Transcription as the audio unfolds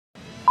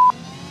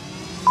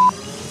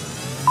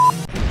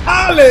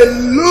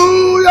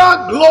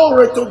Hallelujah.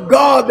 Glory to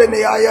God in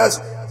the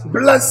highest.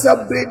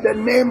 Blessed be the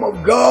name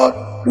of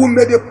God who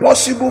made it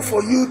possible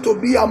for you to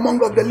be among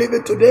the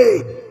living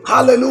today.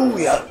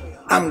 Hallelujah.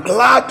 I'm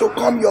glad to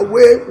come your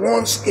way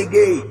once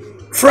again.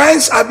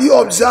 Friends, have you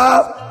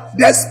observed,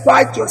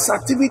 despite your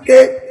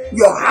certificate,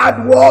 your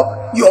hard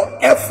work,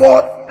 your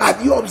effort,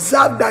 have you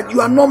observed that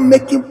you are not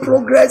making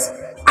progress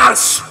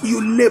as you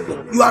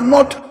labor? You are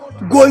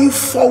not going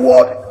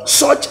forward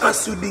such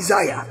as you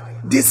desire.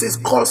 This is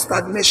called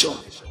stagnation.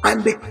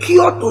 And the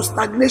cure to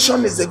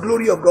stagnation is the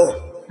glory of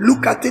God.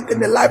 Look at it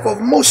in the life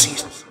of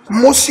Moses.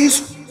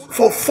 Moses,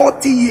 for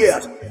 40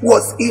 years,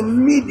 was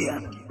in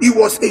Midian. He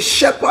was a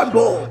shepherd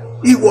boy.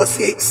 He was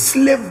a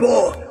slave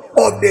boy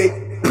of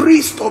the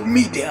priest of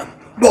Midian.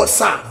 But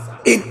sir,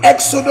 in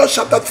Exodus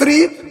chapter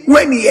 3,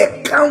 when he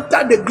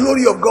encountered the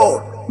glory of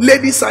God,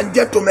 ladies and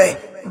gentlemen,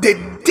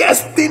 the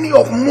destiny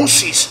of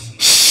Moses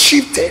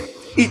shifted.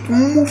 It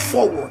moved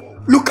forward.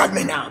 Look at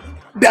me now.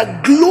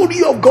 The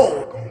glory of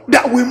God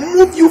that will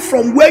move you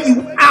from where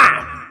you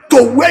are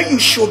to where you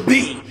should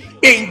be.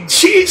 In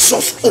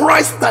Jesus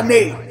Christ's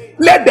name,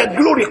 let the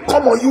glory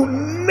come on you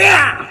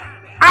now.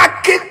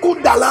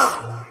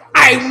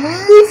 I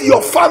move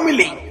your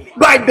family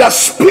by the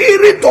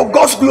Spirit of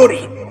God's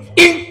glory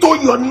into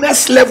your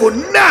next level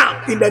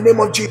now in the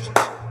name of Jesus.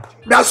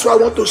 That's why I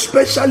want to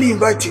specially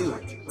invite you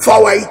for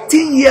our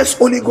 18 years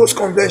Holy Ghost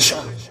convention.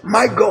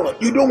 My God,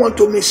 you don't want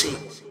to miss it.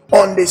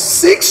 On the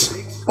 6th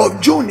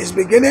of June is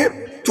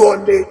beginning to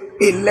on the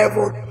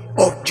 11th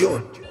of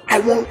June. I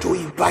want to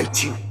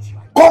invite you.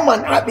 Come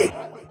and have a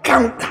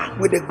encounter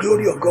with the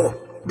glory of God.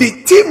 The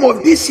theme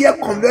of this year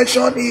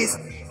convention is,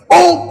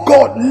 oh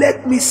God,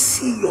 let me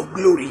see your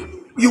glory.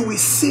 You will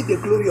see the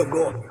glory of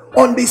God.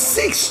 On the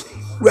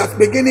 6th, we are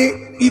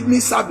beginning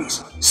evening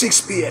service,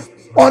 6 p.m.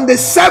 On the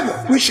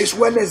 7th, which is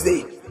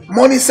Wednesday,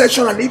 morning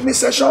session and evening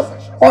session.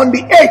 On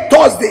the 8th,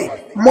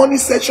 Thursday, morning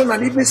session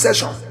and evening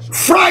session.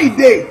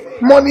 Friday,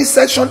 morning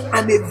session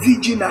and a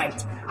vigil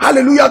night.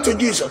 Hallelujah to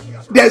Jesus.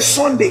 There's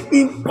Sunday,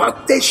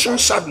 impartation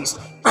service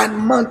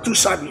and mantle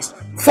service.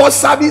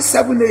 First service,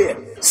 7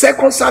 a.m.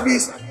 Second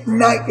service,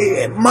 9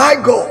 a.m. My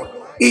God,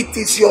 it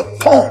is your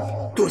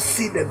turn to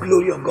see the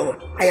glory of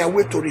God. I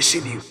await to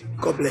receive you.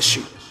 God bless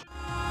you.